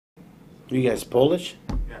You guys Polish?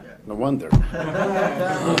 Yeah. No wonder.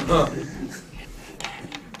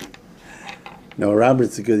 No,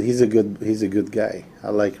 Robert's a good. He's a good guy. I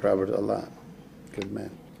like Robert a lot. Good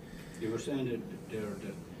man. You were saying that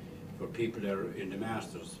for people that are in the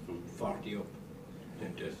masters from 40 up,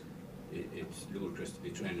 that it's ludicrous to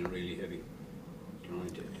be training really heavy.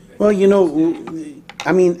 Well, you know,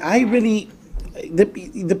 I mean, I really.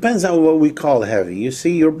 It depends on what we call heavy. You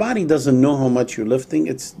see, your body doesn't know how much you're lifting.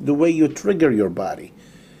 It's the way you trigger your body.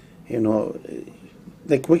 You know,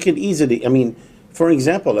 like we could easily. I mean, for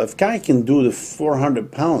example, if Kai can do the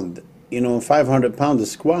 400-pound, 500-pound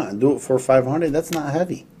squat and do it for 500, that's not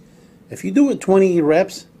heavy. If you do it 20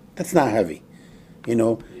 reps, that's not heavy,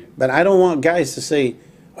 But I don't want guys to say,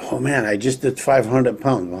 "Oh man, I just did 500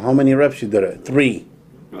 pounds." Well, how many reps you did it? 3.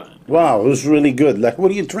 Wow, it was really good. Like,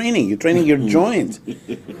 what are you training? You're training your joints.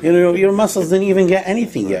 Your muscles didn't even get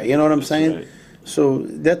anything yet. You know what I'm saying? Right. So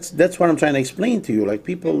that's what I'm trying to explain to you. Like,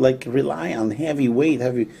 people rely on heavy weight,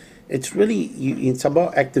 heavy. It's really it's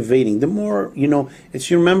about activating. The more it's.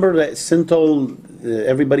 You remember that Synthol?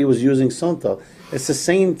 Everybody was using Synthol. It's the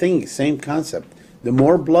same thing, same concept. The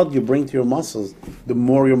more blood you bring to your muscles, the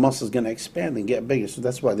more your muscles gonna expand and get bigger. So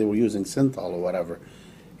that's why they were using Synthol or whatever,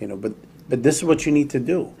 But this is what you need to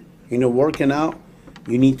do. Working out,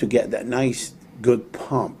 you need to get that nice, good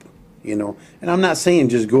pump. And I'm not saying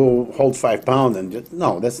just go hold 5 pounds and just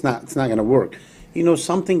no. It's not gonna work.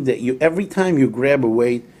 Something that every time you grab a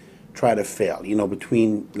weight, try to fail.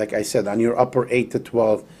 Between, like I said, on your upper 8 to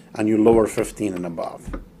 12, on your lower 15 and above.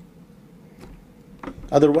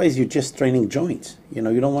 Otherwise, you're just training joints. You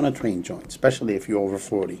don't want to train joints, especially if you're over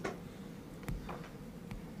 40.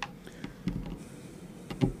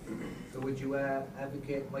 So would you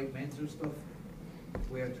advocate Mike Mentor stuff,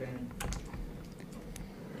 way of training?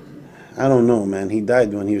 I don't know, man. He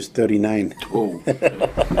died when he was 39. Oh.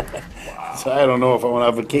 Wow. So I don't know if I want to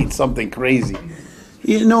advocate something crazy.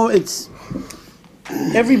 It's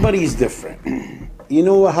everybody's different.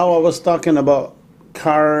 How I was talking about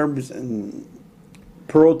carbs and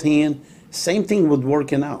protein, same thing with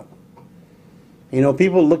working out.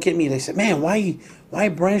 People look at me, they say, "Man, why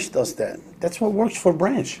Branch does that?" That's what works for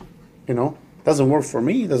Branch. Doesn't work for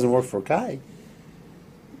me, doesn't work for Kai.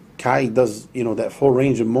 Kai does, that full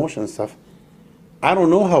range of motion and stuff. I don't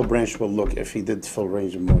know how Branch will look if he did full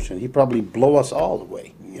range of motion. He'd probably blow us all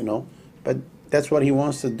away, But that's what he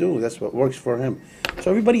wants to do. That's what works for him.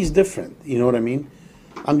 So everybody's different, you know what I mean?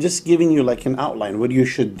 I'm just giving you like an outline, what you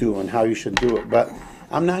should do and how you should do it. But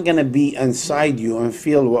I'm not going to be inside you and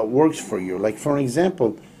feel what works for you. Like, for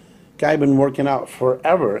example, guy been working out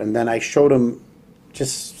forever, and then I showed him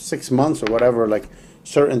just 6 months or whatever, like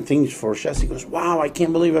certain things for chest. He goes, "Wow, I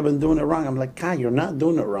can't believe I've been doing it wrong." I'm like, "Kai, you're not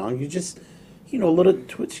doing it wrong. You just, a little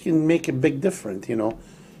twitch can make a big difference,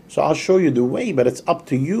 So I'll show you the way, but it's up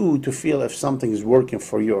to you to feel if something is working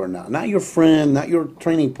for you or not. Not your friend, not your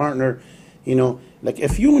training partner, Like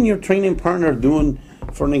if you and your training partner doing,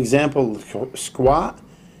 for an example, squat,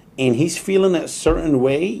 and he's feeling a certain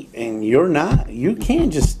way and you're not, you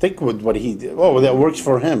can't just stick with what he did. Oh, that works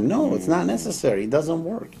for him. No, it's not necessary. It doesn't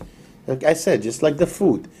work. Like I said, just like the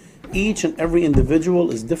food, each and every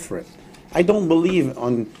individual is different. I don't believe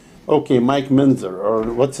on, okay, Mike Minzer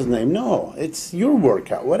or what's his name. No, it's your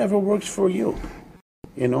workout, whatever works for you.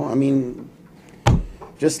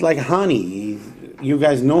 Just like Hani, you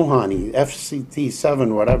guys know Hani,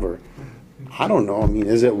 FCT7, whatever. I don't know.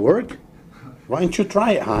 Does it work? Why don't you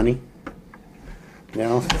try it, Hani?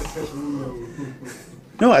 No,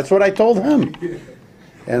 that's what I told him.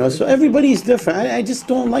 So everybody's different. I just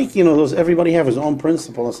don't like, those, everybody have his own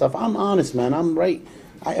principle and stuff. I'm honest, man. I'm right.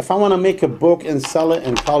 If I want to make a book and sell it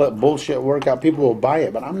and call it bullshit workout, people will buy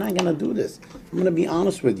it. But I'm not going to do this. I'm going to be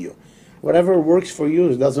honest with you. Whatever works for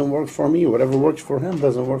you doesn't work for me. Whatever works for him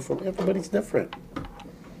doesn't work for me. Everybody's different.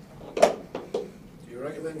 Do you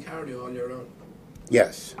recommend cardio on your own?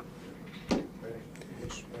 Yes.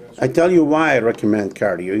 I tell you why I recommend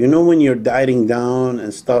cardio. When you're dieting down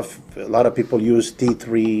and stuff, a lot of people use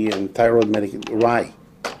T3 and thyroid medication. Why?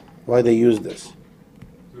 Why they use this?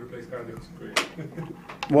 To replace cardio, it's great.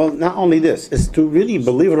 Well, not only this, it's to really,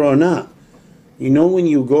 believe it or not, when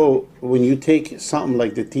you take something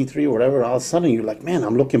like the T3 or whatever, all of a sudden you're like, man,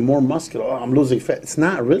 I'm looking more muscular, oh, I'm losing fat. It's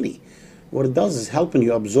not really. What it does is helping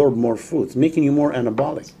you absorb more food. It's making you more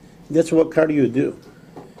anabolic. That's what cardio do.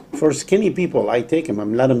 For skinny people, I take them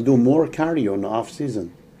and let them do more cardio in the off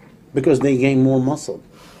season because they gain more muscle,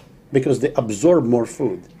 because they absorb more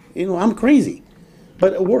food. I'm crazy,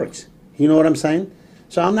 but it works. You know what I'm saying?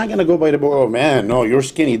 So I'm not going to go by the book, "Oh man, no, you're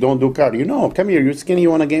skinny, don't do cardio." No, come here, you're skinny, you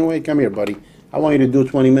want to gain weight? Come here, buddy. I want you to do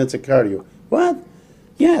 20 minutes of cardio. What?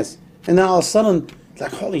 Yes. And then all of a sudden, it's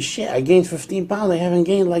like, holy shit, I gained 15 pounds. I haven't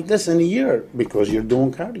gained like this in a year because you're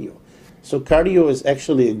doing cardio. So cardio is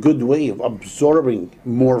actually a good way of absorbing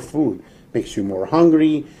more food. Makes you more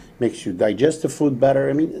hungry, makes you digest the food better.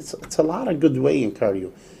 I mean, it's a lot of good way in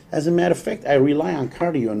cardio. As a matter of fact, I rely on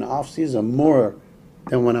cardio in the off season more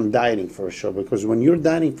than when I'm dieting for a show, because when you're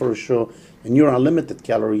dieting for a show and you're on limited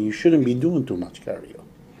calorie, you shouldn't be doing too much cardio.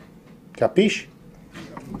 Capiche?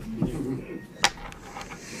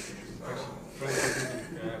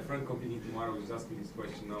 Friend competing tomorrow was asking this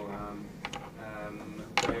question now.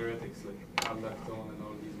 Diuretics like aldactone and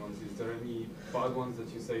all these ones. Is there any bad ones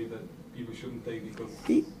that you say that people shouldn't take because?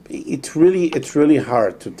 It's really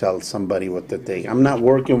hard to tell somebody what to take. I'm not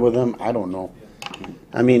working with them. I don't know.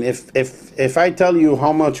 I mean, if I tell you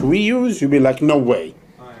how much we use, you'll be like, no way.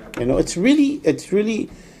 You know, it's really.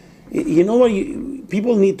 You know what?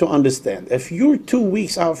 People need to understand. If you're 2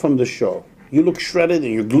 weeks out from the show, you look shredded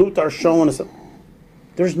and your glutes are showing and stuff,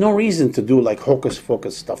 there's no reason to do like hocus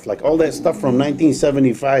pocus stuff, like all that stuff from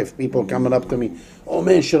 1975. People coming up to me, oh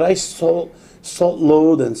man, should I salt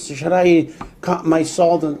load and should I cut my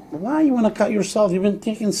salt? And why you want to cut your salt? You've been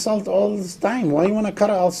taking salt all this time. Why you want to cut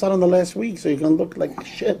it all of a sudden the last week so you can look like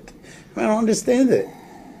shit? I don't understand it.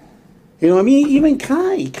 You know, I mean, even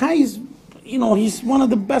Kai's, you know, he's one of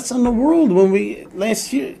the best in the world. When we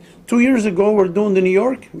last year, 2 years ago, we're doing the New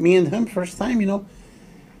York, me and him, first time, you know.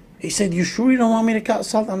 He said, you sure you don't want me to cut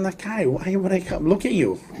salt? I'm like, Kai, why would I cut? Look at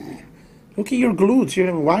you. Look at your glutes.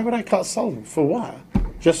 Why would I cut salt? For what?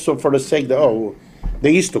 Just so for the sake that, oh,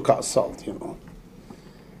 they used to cut salt, you know,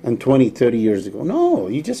 and 20, 30 years ago. No,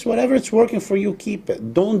 you just, whatever it's working for you, keep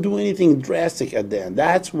it. Don't do anything drastic at the end.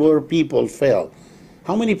 That's where people fail.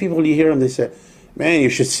 How many people you hear them, they say, man, you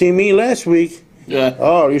should see me last week. Yeah.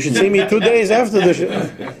 Oh, you should see me 2 days after the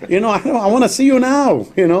show. You know, I want to see you now,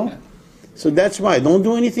 you know. So that's why, don't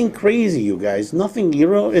do anything crazy, you guys. Nothing,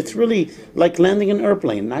 it's really like landing an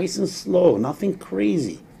airplane, nice and slow, nothing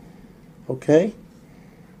crazy. Okay?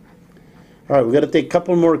 All right, we got to take a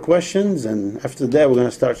couple more questions, and after that, we're going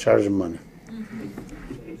to start charging money.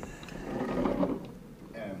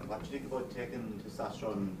 What do you think about taking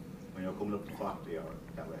testosterone when you're coming up to 40 or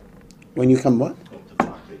that way? When you come what? Up to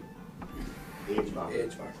 40. Age 40.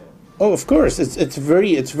 Age 40. Oh, of course, it's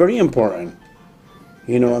very important.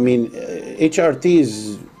 You know, I mean, HRT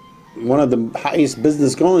is one of the highest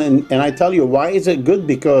business going, and I tell you, why is it good?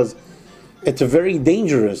 Because it's very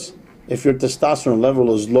dangerous if your testosterone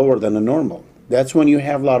level is lower than the normal. That's when you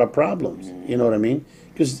have a lot of problems. You know what I mean?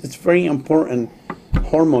 Because it's very important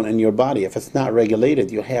hormone in your body. If it's not regulated,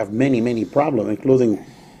 you have many problems, including,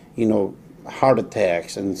 you know, heart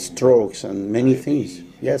attacks and strokes and many things.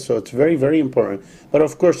 Yeah, so it's very important. But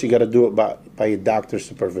of course, you got to do it by a doctor's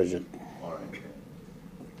supervision.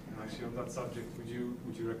 Actually, on that subject, would you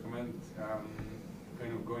recommend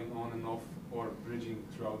kind of going on and off or bridging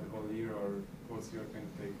throughout the whole year, or what's your kind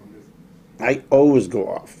of take on this? I always go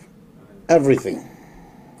off. Everything.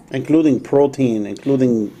 Including protein,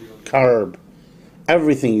 including carb.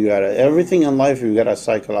 Everything everything in life you gotta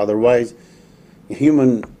cycle. Otherwise, the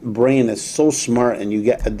human brain is so smart and you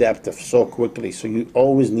get adaptive so quickly. So you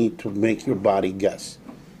always need to make your body guess.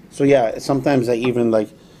 So yeah, sometimes I even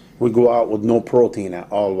we go out with no protein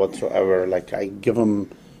at all whatsoever. Like I give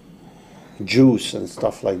them juice and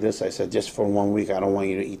stuff like this. I said, just for 1 week, I don't want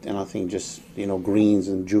you to eat anything. Just, you know, greens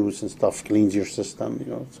and juice and stuff cleans your system,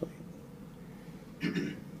 you know. So.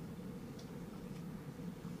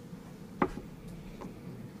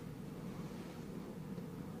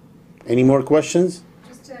 Any more questions?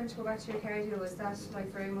 Just to go back to your cardio, is that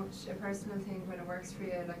like very much a personal thing when it works for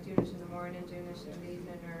you, like doing it in the morning, doing it in the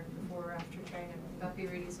evening, or before or after training? Would that be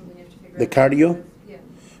really something you have to figure The out? cardio? Yeah.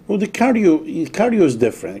 Well, the cardio is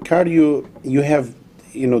different. Cardio, you have,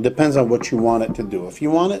 you know, depends on what you want it to do. If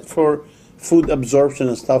you want it for food absorption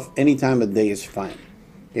and stuff, any time of day is fine.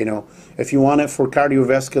 You know, if you want it for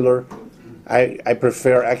cardiovascular, I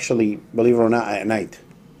prefer actually, believe it or not, at night.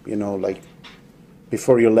 You know, like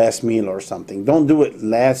before your last meal or something. Don't do it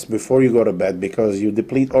last before you go to bed, because you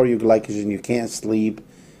deplete all your glycogen, you can't sleep,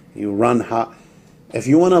 you run hot. If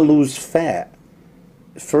you want to lose fat,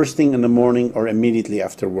 first thing in the morning or immediately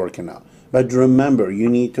after working out. But remember, you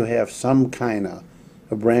need to have some kind of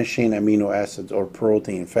a branched chain amino acids or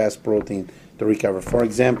protein, fast protein, to recover. For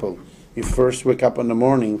example, you first wake up in the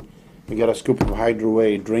morning, you get a scoop of Hydro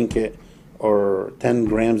Whey, drink it, or 10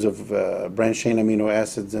 grams of branched chain amino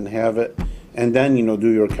acids and have it, and then, you know, do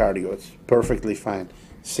your cardio. It's perfectly fine.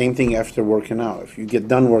 Same thing after working out. If you get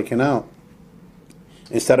done working out,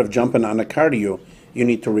 instead of jumping on a cardio, you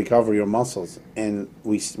need to recover your muscles. And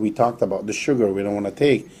we talked about the sugar we don't want to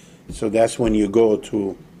take. So that's when you go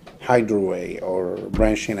to hydroway or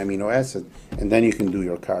branched chain amino acid, and then you can do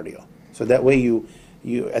your cardio. So that way you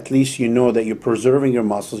at least you know that you're preserving your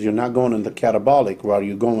muscles. You're not going into catabolic while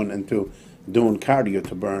you're going into doing cardio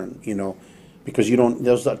to burn, because you don't,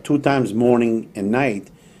 those are 2 times morning and night,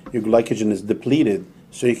 your glycogen is depleted,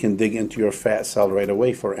 so you can dig into your fat cell right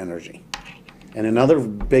away for energy. And another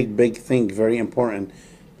big thing, very important,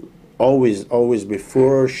 always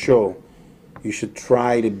before a show, you should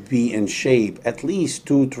try to be in shape at least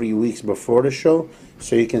 2-3 weeks before the show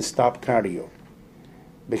so you can stop cardio.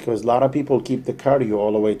 Because a lot of people keep the cardio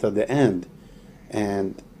all the way to the end.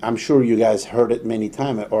 And I'm sure you guys heard it many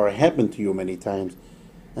times, or it happened to you many times.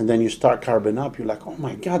 And then you start carbon up, you're like, oh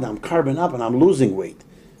my God, I'm carbon up and I'm losing weight.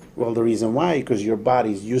 Well, the reason why, because your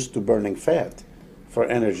body's used to burning fat for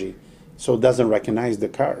energy, so it doesn't recognize the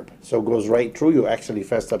carb. So it goes right through you, actually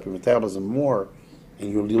fast up your metabolism more, and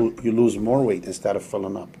you lose more weight instead of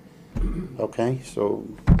filling up. Okay, so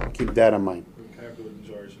keep that in mind. Carb loading,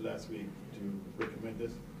 George, last week, do you recommend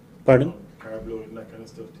this? Pardon? Carb loading, that kind of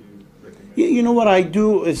stuff, do you recommend? You know what I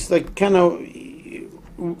do is like kind of,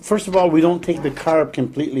 first of all, we don't take the carb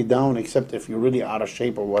completely down except if you're really out of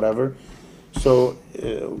shape or whatever. So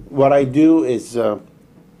what I do is,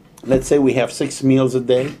 let's say we have 6 meals a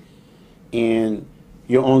day and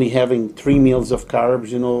you're only having 3 meals of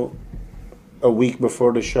carbs, a week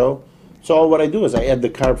before the show. So what I do is I add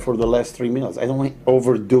the carb for the last 3 meals. I don't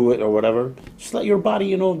overdo it or whatever. Just let your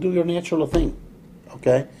body, do your natural thing,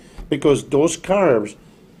 okay? Because those carbs,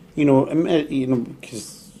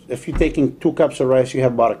 because if you're taking 2 cups of rice, you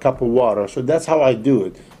have about a cup of water. So that's how I do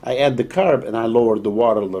it. I add the carb and I lower the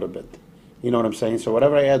water a little bit. You know what I'm saying? So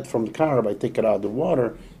whatever I add from the carb, I take it out of the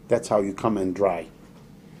water. That's how you come in dry.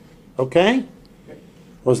 Okay?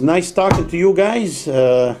 It was nice talking to you guys.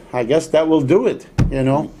 I guess that will do it,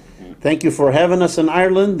 Thank you for having us in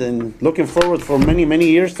Ireland and looking forward for many, many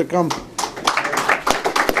years to come.